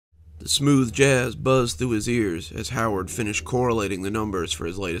The smooth jazz buzzed through his ears as Howard finished correlating the numbers for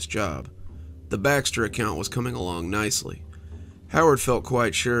his latest job. The Baxter account was coming along nicely. Howard felt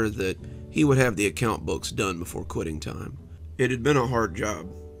quite sure that he would have the account books done before quitting time. It had been a hard job.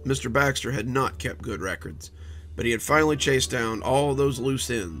 Mr. Baxter had not kept good records, but he had finally chased down all those loose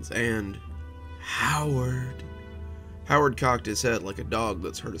ends, and... Howard! Howard cocked his head like a dog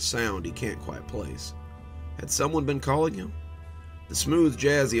that's heard a sound he can't quite place. Had someone been calling him? The smooth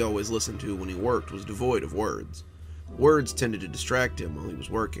jazz he always listened to when he worked was devoid of words. Words tended to distract him while he was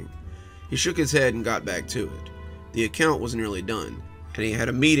working. He shook his head and got back to it. The account was nearly done, and he had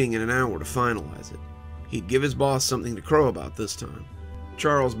a meeting in an hour to finalize it. He'd give his boss something to crow about this time.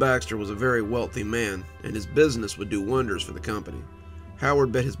 Charles Baxter was a very wealthy man, and his business would do wonders for the company.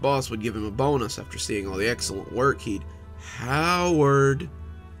 Howard bet his boss would give him a bonus after seeing all the excellent work he'd... Howard!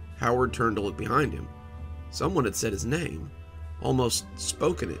 Howard turned to look behind him. Someone had said his name, almost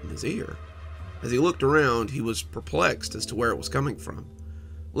spoken it in his ear. As he looked around, he was perplexed as to where it was coming from.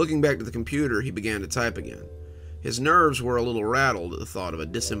 Looking back to the computer, he began to type again. His nerves were a little rattled at the thought of a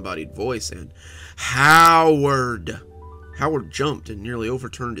disembodied voice and... Howard! Howard jumped and nearly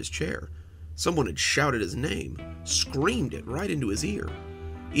overturned his chair. Someone had shouted his name, screamed it right into his ear.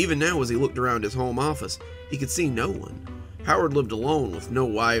 Even now, as he looked around his home office, he could see no one. Howard lived alone with no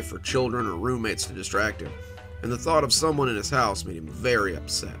wife or children or roommates to distract him, and the thought of someone in his house made him very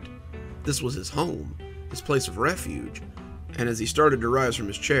upset. This was his home, his place of refuge, and as he started to rise from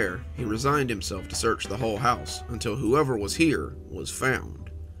his chair, he resigned himself to search the whole house until whoever was here was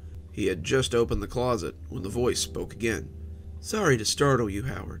found. He had just opened the closet when the voice spoke again. "Sorry to startle you,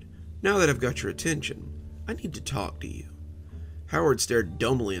 Howard. Now that I've got your attention, I need to talk to you." Howard stared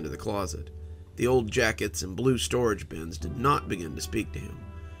dumbly into the closet. The old jackets and blue storage bins did not begin to speak to him.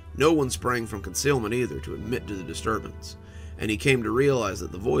 No one sprang from concealment either to admit to the disturbance, and he came to realize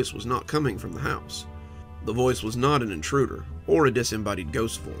that the voice was not coming from the house. The voice was not an intruder, or a disembodied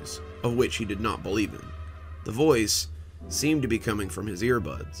ghost voice, of which he did not believe in. The voice seemed to be coming from his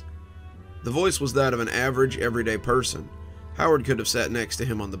earbuds. The voice was that of an average, everyday person. Howard could have sat next to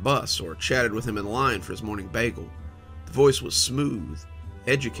him on the bus, or chatted with him in line for his morning bagel. The voice was smooth,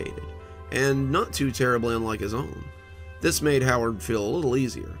 educated, and not too terribly unlike his own. This made Howard feel a little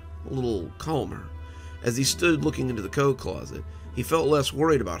easier, a little calmer. As he stood looking into the coat closet, he felt less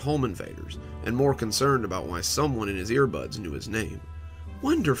worried about home invaders, and more concerned about why someone in his earbuds knew his name.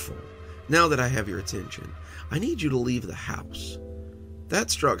 "Wonderful! Now that I have your attention, I need you to leave the house." That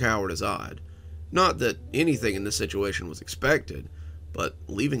struck Howard as odd. Not that anything in this situation was expected, but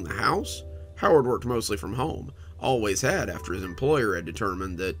leaving the house? Howard worked mostly from home, always had after his employer had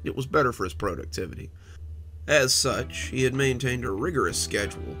determined that it was better for his productivity. As such, he had maintained a rigorous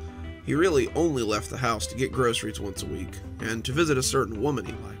schedule. He really only left the house to get groceries once a week, and to visit a certain woman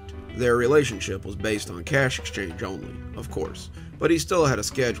he liked. Their relationship was based on cash exchange only, of course, but he still had a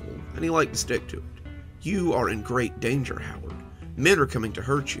schedule, and he liked to stick to it. You are in great danger, Howard. Men are coming to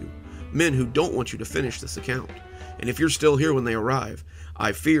hurt you. Men who don't want you to finish this account. And if you're still here when they arrive,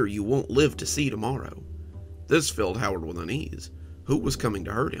 I fear you won't live to see tomorrow. This filled Howard with unease. Who was coming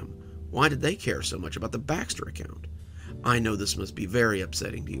to hurt him? Why did they care so much about the Baxter account? I know this must be very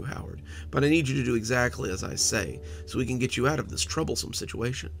upsetting to you, Howard, but I need you to do exactly as I say, so we can get you out of this troublesome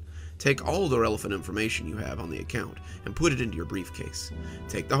situation. Take all the relevant information you have on the account and put it into your briefcase.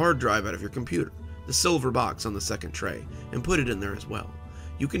 Take the hard drive out of your computer, the silver box on the second tray, and put it in there as well.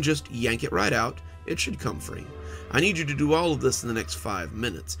 You can just yank it right out. It should come free. I need you to do all of this in the next 5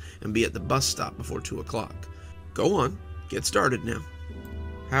 minutes and be at the bus stop before 2 o'clock. Go on, get started now.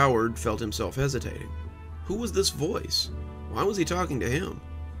 Howard felt himself hesitating. Who was this voice? Why was he talking to him?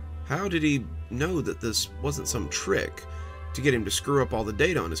 How did he know that this wasn't some trick to get him to screw up all the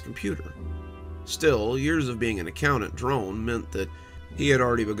data on his computer? Still, years of being an accountant drone meant that he had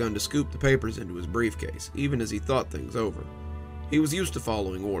already begun to scoop the papers into his briefcase, even as he thought things over. He was used to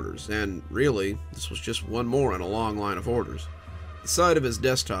following orders, and really, this was just one more in a long line of orders. The side of his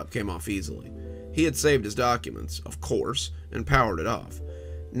desktop came off easily. He had saved his documents, of course, and powered it off.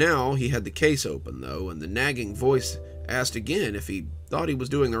 Now he had the case open, though, and the nagging voice asked again if he thought he was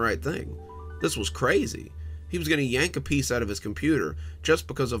doing the right thing. This was crazy. He was going to yank a piece out of his computer just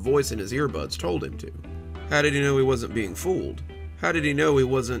because a voice in his earbuds told him to. How did he know he wasn't being fooled? How did he know he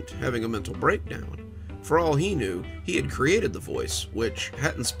wasn't having a mental breakdown? For all he knew, he had created the voice, which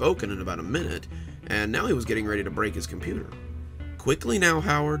hadn't spoken in about a minute, and now he was getting ready to break his computer. Quickly now,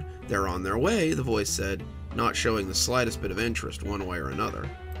 Howard, they're on their way, the voice said, not showing the slightest bit of interest one way or another.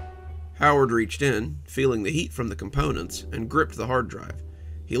 Howard reached in, feeling the heat from the components, and gripped the hard drive.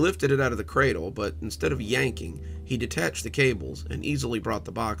 He lifted it out of the cradle, but instead of yanking, he detached the cables and easily brought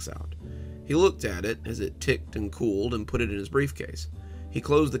the box out. He looked at it as it ticked and cooled and put it in his briefcase. He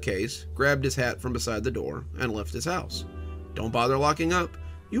closed the case, grabbed his hat from beside the door, and left his house. "Don't bother locking up.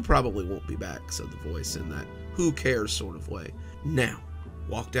 You probably won't be back," said the voice in that who cares sort of way. "Now,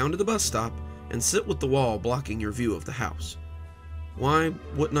 walk down to the bus stop and sit with the wall blocking your view of the house." Why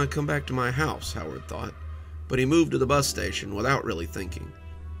wouldn't I come back to my house, Howard thought, but he moved to the bus station without really thinking.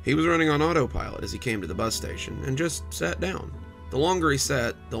 He was running on autopilot as he came to the bus station and just sat down. The longer he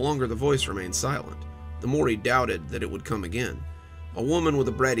sat, the longer the voice remained silent, the more he doubted that it would come again. A woman with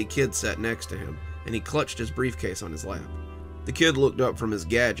a bratty kid sat next to him, and he clutched his briefcase on his lap. The kid looked up from his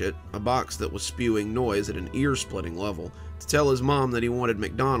gadget, a box that was spewing noise at an ear-splitting level, to tell his mom that he wanted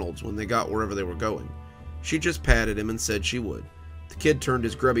McDonald's when they got wherever they were going. She just patted him and said she would. The kid turned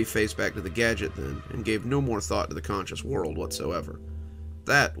his grubby face back to the gadget then, and gave no more thought to the conscious world whatsoever.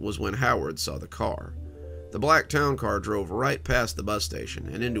 That was when Howard saw the car. The black town car drove right past the bus station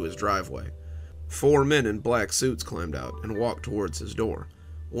and into his driveway. 4 men in black suits climbed out and walked towards his door.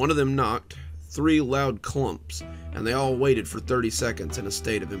 One of them knocked, 3 loud clumps, and they all waited for 30 seconds in a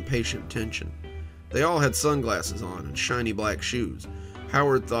state of impatient tension. They all had sunglasses on and shiny black shoes.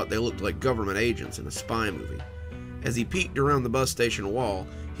 Howard thought they looked like government agents in a spy movie. As he peeked around the bus station wall,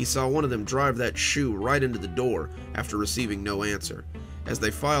 he saw one of them drive that shoe right into the door after receiving no answer. As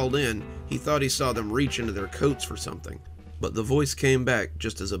they filed in, he thought he saw them reach into their coats for something. But the voice came back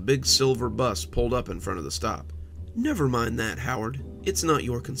just as a big silver bus pulled up in front of the stop. "Never mind that, Howard. It's not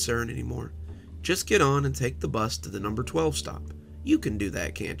your concern anymore. Just get on and take the bus to the number 12 stop. You can do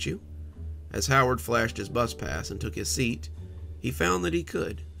that, can't you?" As Howard flashed his bus pass and took his seat, he found that he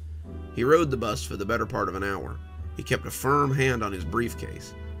could. He rode the bus for the better part of an hour. He kept a firm hand on his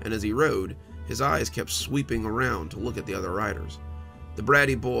briefcase, and as he rode, his eyes kept sweeping around to look at the other riders. The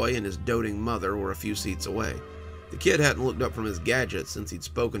bratty boy and his doting mother were a few seats away. The kid hadn't looked up from his gadget since he'd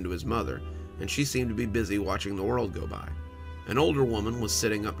spoken to his mother, and she seemed to be busy watching the world go by. An older woman was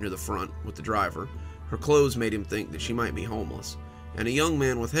sitting up near the front with the driver. Her clothes made him think that she might be homeless, and a young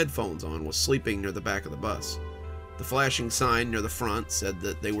man with headphones on was sleeping near the back of the bus. The flashing sign near the front said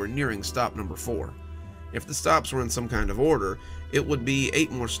that they were nearing stop number 4. If the stops were in some kind of order, it would be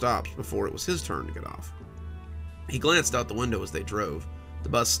 8 more stops before it was his turn to get off. He glanced out the window as they drove, the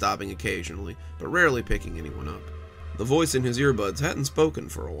bus stopping occasionally, but rarely picking anyone up. The voice in his earbuds hadn't spoken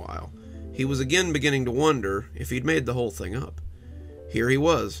for a while. He was again beginning to wonder if he'd made the whole thing up. Here he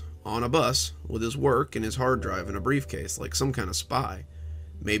was, on a bus, with his work and his hard drive in a briefcase like some kind of spy.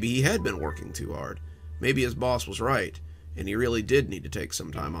 Maybe he had been working too hard. Maybe his boss was right, and he really did need to take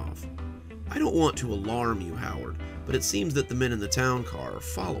some time off. "I don't want to alarm you, Howard, but it seems that the men in the town car are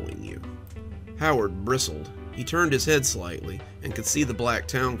following you." Howard bristled. He turned his head slightly and could see the black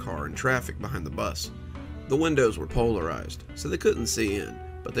town car in traffic behind the bus. The windows were polarized, so they couldn't see in,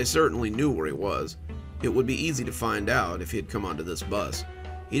 but they certainly knew where he was. It would be easy to find out if he had come onto this bus.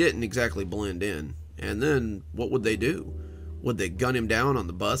 He didn't exactly blend in, and then what would they do? Would they gun him down on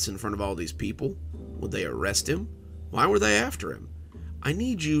the bus in front of all these people? Would they arrest him? Why were they after him? "I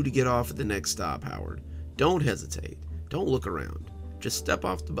need you to get off at the next stop, Howard. Don't hesitate. Don't look around. Just step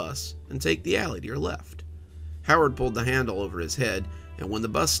off the bus and take the alley to your left." Howard pulled the handle over his head, and when the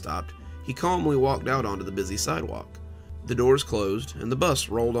bus stopped, he calmly walked out onto the busy sidewalk. The doors closed, and the bus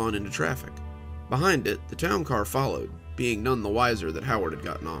rolled on into traffic. Behind it, the town car followed, being none the wiser that Howard had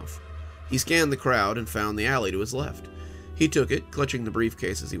gotten off. He scanned the crowd and found the alley to his left. He took it, clutching the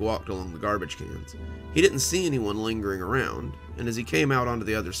briefcase as he walked along the garbage cans. He didn't see anyone lingering around, and as he came out onto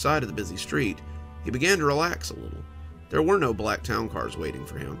the other side of the busy street, he began to relax a little. There were no black town cars waiting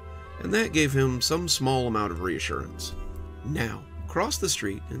for him, and that gave him some small amount of reassurance. "Now, cross the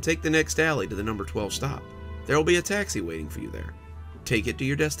street and take the next alley to the number 12 stop. There will be a taxi waiting for you there. Take it to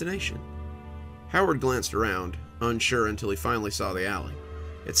your destination." Howard glanced around, unsure until he finally saw the alley.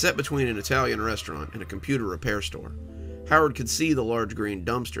 It sat between an Italian restaurant and a computer repair store. Howard could see the large green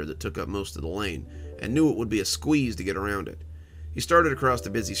dumpster that took up most of the lane, and knew it would be a squeeze to get around it. He started across the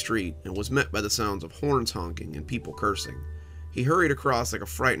busy street, and was met by the sounds of horns honking and people cursing. He hurried across like a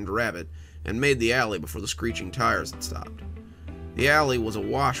frightened rabbit, and made the alley before the screeching tires had stopped. The alley was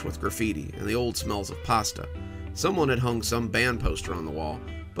awash with graffiti and the old smells of pasta. Someone had hung some band poster on the wall,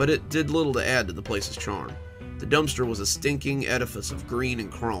 but it did little to add to the place's charm. The dumpster was a stinking edifice of green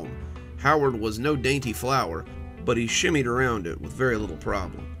and chrome. Howard was no dainty flower, but he shimmied around it with very little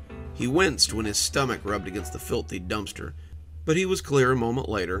problem. He winced when his stomach rubbed against the filthy dumpster, but he was clear a moment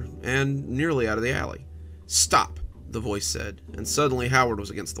later, and nearly out of the alley. "Stop," the voice said, and suddenly Howard was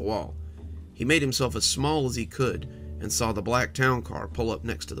against the wall. He made himself as small as he could, and saw the black town car pull up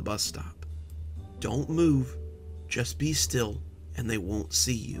next to the bus stop. "Don't move. Just be still, and they won't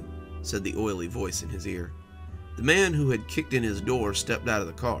see you," said the oily voice in his ear. The man who had kicked in his door stepped out of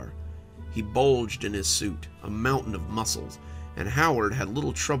the car. He bulged in his suit, a mountain of muscles, and Howard had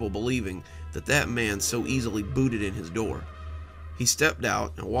little trouble believing that that man so easily booted in his door. He stepped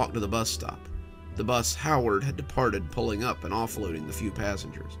out and walked to the bus stop. The bus Howard had departed, pulling up and offloading the few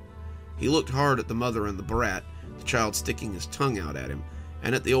passengers. He looked hard at the mother and the brat, the child sticking his tongue out at him,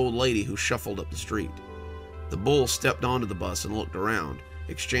 and at the old lady who shuffled up the street. The bull stepped onto the bus and looked around,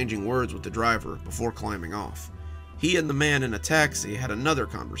 exchanging words with the driver before climbing off. He and the man in a taxi had another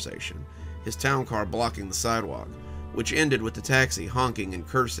conversation, his town car blocking the sidewalk, which ended with the taxi honking and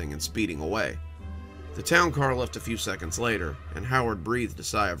cursing and speeding away. The town car left a few seconds later, and Howard breathed a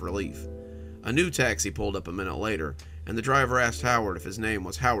sigh of relief. A new taxi pulled up a minute later, and the driver asked Howard if his name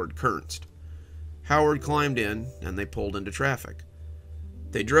was Howard Kernst. Howard climbed in, and they pulled into traffic.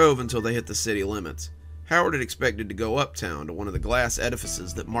 They drove until they hit the city limits. Howard had expected to go uptown to one of the glass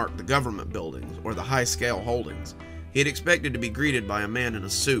edifices that marked the government buildings or the high-scale holdings. He had expected to be greeted by a man in a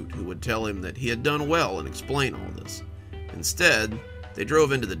suit who would tell him that he had done well and explain all this. Instead, they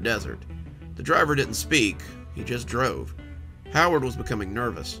drove into the desert. The driver didn't speak, he just drove. Howard was becoming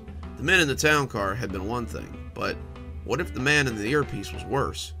nervous. The men in the town car had been one thing, but what if the man in the earpiece was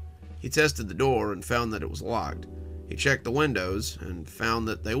worse? He tested the door and found that it was locked. He checked the windows and found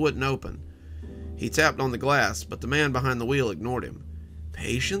that they wouldn't open. He tapped on the glass, but the man behind the wheel ignored him.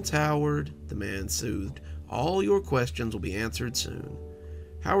 "Patience, Howard," the man soothed. "All your questions will be answered soon."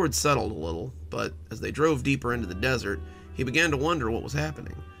 Howard settled a little, but as they drove deeper into the desert, he began to wonder what was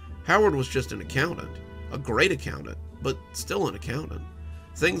happening. Howard was just an accountant, a great accountant, but still an accountant.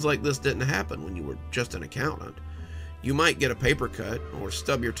 Things like this didn't happen when you were just an accountant. You might get a paper cut or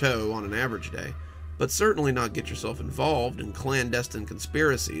stub your toe on an average day, but certainly not get yourself involved in clandestine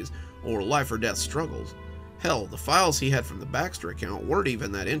conspiracies or life or death struggles. Hell, the files he had from the Baxter account weren't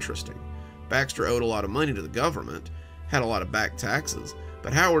even that interesting. Baxter owed a lot of money to the government, had a lot of back taxes,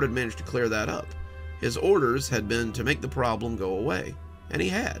 but Howard had managed to clear that up. His orders had been to make the problem go away, and he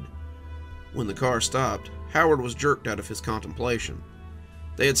had. When the car stopped, Howard was jerked out of his contemplation.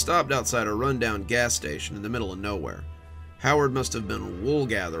 They had stopped outside a rundown gas station in the middle of nowhere. Howard must have been wool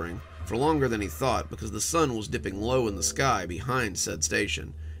gathering for longer than he thought, because the sun was dipping low in the sky behind said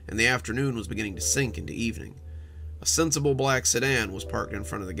station, and the afternoon was beginning to sink into evening. A sensible black sedan was parked in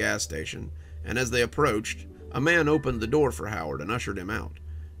front of the gas station, and as they approached, a man opened the door for Howard and ushered him out.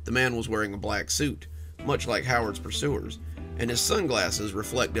 The man was wearing a black suit, much like Howard's pursuers, and his sunglasses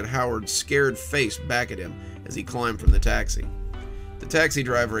reflected Howard's scared face back at him as he climbed from the taxi. The taxi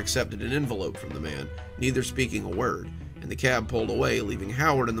driver accepted an envelope from the man, neither speaking a word, and the cab pulled away, leaving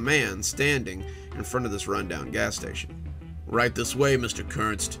Howard and the man standing in front of this rundown gas station. "Right this way, Mr.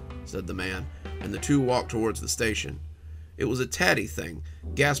 Kernst," said the man, and the two walked towards the station. It was a tatty thing,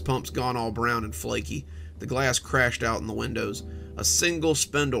 gas pumps gone all brown and flaky, the glass crashed out in the windows, a single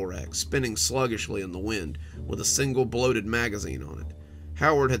spindle rack spinning sluggishly in the wind with a single bloated magazine on it.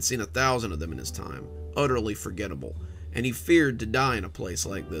 Howard had seen 1,000 of them in his time, utterly forgettable, and he feared to die in a place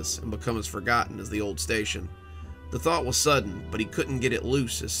like this and become as forgotten as the old station. The thought was sudden, but he couldn't get it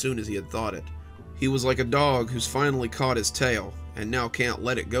loose as soon as he had thought it. He was like a dog who's finally caught his tail and now can't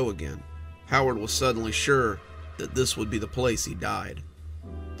let it go again. Howard was suddenly sure that this would be the place he died.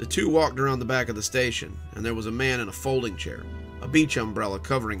 The two walked around the back of the station, and there was a man in a folding chair, a beach umbrella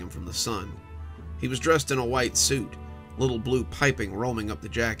covering him from the sun. He was dressed in a white suit, little blue piping roaming up the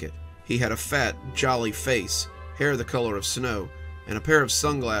jacket. He had a fat, jolly face, hair the color of snow, and a pair of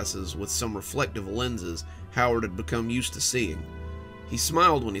sunglasses with some reflective lenses Howard had become used to seeing. He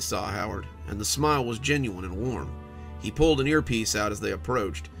smiled when he saw Howard, and the smile was genuine and warm. He pulled an earpiece out as they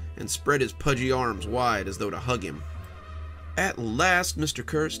approached, and spread his pudgy arms wide as though to hug him. "At last, Mr.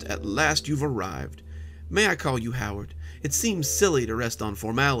 Kernst, at last you've arrived. May I call you Howard? It seems silly to rest on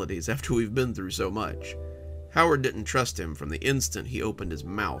formalities after we've been through so much." Howard didn't trust him from the instant he opened his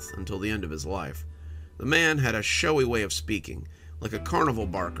mouth until the end of his life. The man had a showy way of speaking, like a carnival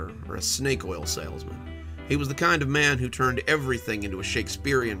barker or a snake oil salesman. He was the kind of man who turned everything into a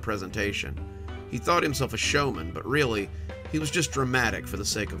Shakespearean presentation. He thought himself a showman, but really, he was just dramatic for the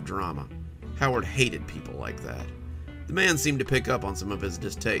sake of drama. Howard hated people like that. The man seemed to pick up on some of his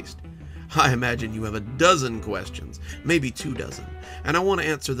distaste. "I imagine you have a dozen questions, maybe 24, and I want to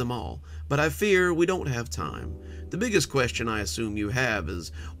answer them all, but I fear we don't have time. The biggest question I assume you have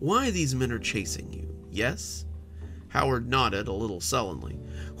is why these men are chasing you, yes?" Howard nodded a little sullenly.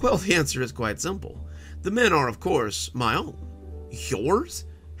 "Well, the answer is quite simple. The men are, of course, my own." "Yours?"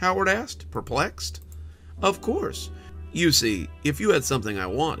 Howard asked, perplexed. "Of course. You see, if you had something I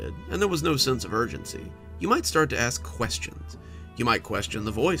wanted, and there was no sense of urgency, you might start to ask questions. You might question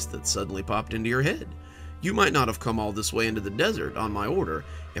the voice that suddenly popped into your head. You might not have come all this way into the desert on my order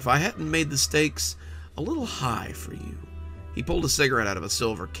if I hadn't made the stakes a little high for you. He pulled a cigarette out of a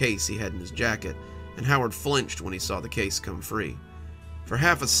silver case he had in his jacket, and Howard flinched when he saw the case come free. For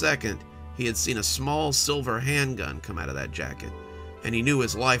half a second, he had seen a small silver handgun come out of that jacket, and he knew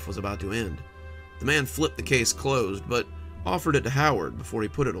his life was about to end. The man flipped the case closed, but offered it to Howard before he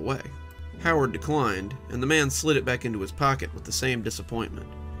put it away. Howard declined, and the man slid it back into his pocket with the same disappointment.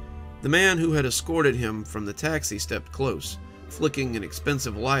 The man who had escorted him from the taxi stepped close, flicking an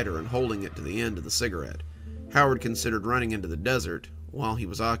expensive lighter and holding it to the end of the cigarette. Howard considered running into the desert while he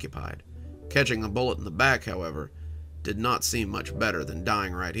was occupied. Catching a bullet in the back, however, did not seem much better than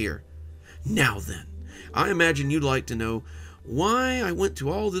dying right here. Now then, I imagine you'd like to know why I went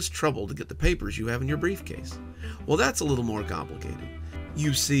to all this trouble to get the papers you have in your briefcase. Well, that's a little more complicated.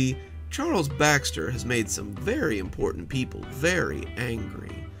 You see, Charles Baxter has made some very important people very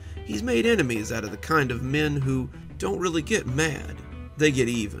angry. He's made enemies out of the kind of men who don't really get mad. They get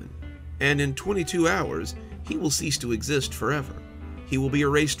even. And in 22 hours, he will cease to exist forever. He will be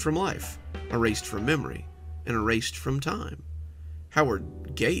erased from life, erased from memory, and erased from time.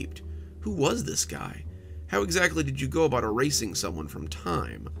 Howard gaped. Who was this guy? How exactly did you go about erasing someone from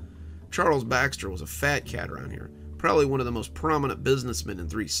time? Charles Baxter was a fat cat around here, probably one of the most prominent businessmen in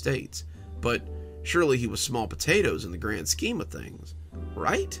 3 states, but surely he was small potatoes in the grand scheme of things,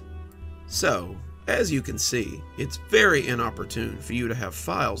 right? So, as you can see, it's very inopportune for you to have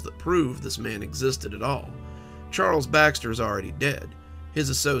files that prove this man existed at all. Charles Baxter is already dead. His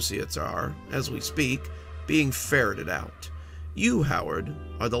associates are, as we speak, being ferreted out. You, Howard,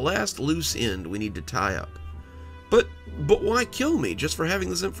 are the last loose end we need to tie up. But why kill me just for having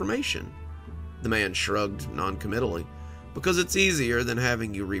this information? The man shrugged noncommittally. Because it's easier than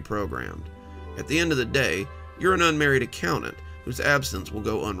having you reprogrammed. At the end of the day, you're an unmarried accountant whose absence will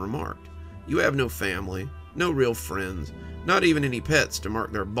go unremarked. You have no family, no real friends, not even any pets to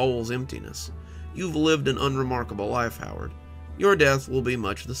mark their bowl's emptiness. You've lived an unremarkable life, Howard. Your death will be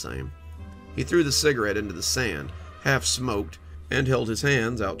much the same. He threw the cigarette into the sand, half smoked, and held his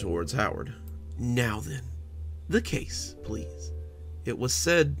hands out towards Howard. Now then, the case, please. It was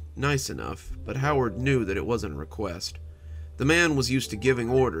said nice enough, but Howard knew that it wasn't a request. The man was used to giving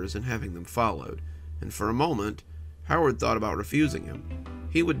orders and having them followed, and for a moment, Howard thought about refusing him.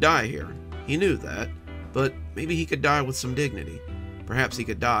 He would die here, he knew that, but maybe he could die with some dignity. Perhaps he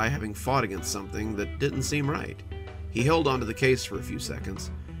could die having fought against something that didn't seem right. He held onto the case for a few seconds,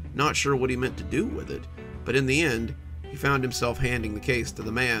 not sure what he meant to do with it, but in the end, he found himself handing the case to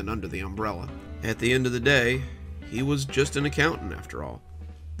the man under the umbrella. At the end of the day, he was just an accountant after all.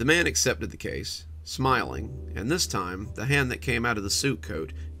 The man accepted the case, smiling, and this time, the hand that came out of the suit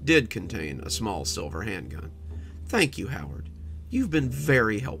coat did contain a small silver handgun. Thank you, Howard. You've been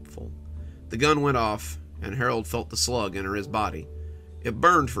very helpful. The gun went off, and Harold felt the slug enter his body. It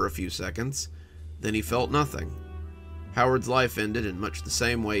burned for a few seconds, then he felt nothing. Howard's life ended in much the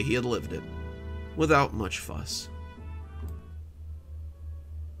same way he had lived it, without much fuss.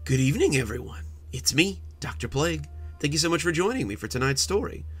 Good evening, everyone. It's me, Dr. Plague. Thank you so much for joining me for tonight's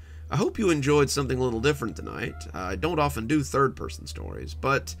story. I hope you enjoyed something a little different tonight. I don't often do third-person stories,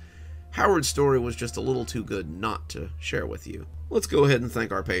 but Howard's story was just a little too good not to share with you. Let's go ahead and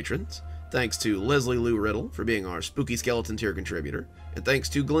thank our patrons. Thanks to Leslie Lou Riddle for being our Spooky Skeleton tier contributor, and thanks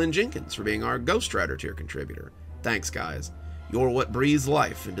to Glenn Jenkins for being our Ghost Rider tier contributor. Thanks, guys. You're what breathes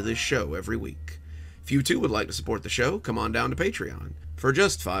life into this show every week. If you too would like to support the show, come on down to Patreon. For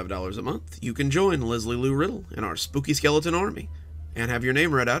just $5 a month, you can join Leslie Lou Riddle in our Spooky Skeleton Army, and have your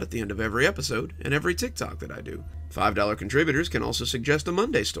name read out at the end of every episode and every TikTok that I do. $5 contributors can also suggest a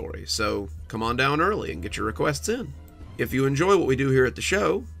Monday story, so come on down early and get your requests in. If you enjoy what we do here at the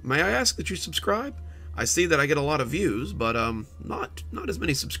show, may I ask that you subscribe? I see that I get a lot of views, but not as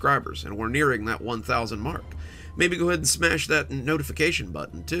many subscribers, and we're nearing that 1,000 mark. Maybe go ahead and smash that notification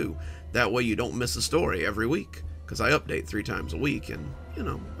button too. That way you don't miss a story every week, because I update 3 times a week, and,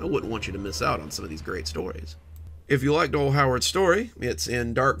 I wouldn't want you to miss out on some of these great stories. If you liked old Howard's story, it's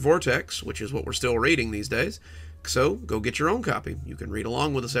in Dark Vortex, which is what we're still reading these days. So go get your own copy. You can read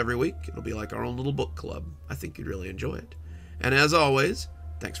along with us every week. It'll be like our own little book club. I think you'd really enjoy it. And as always,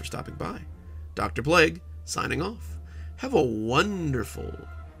 thanks for stopping by. Dr. Plague, signing off. Have a wonderful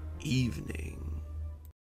evening.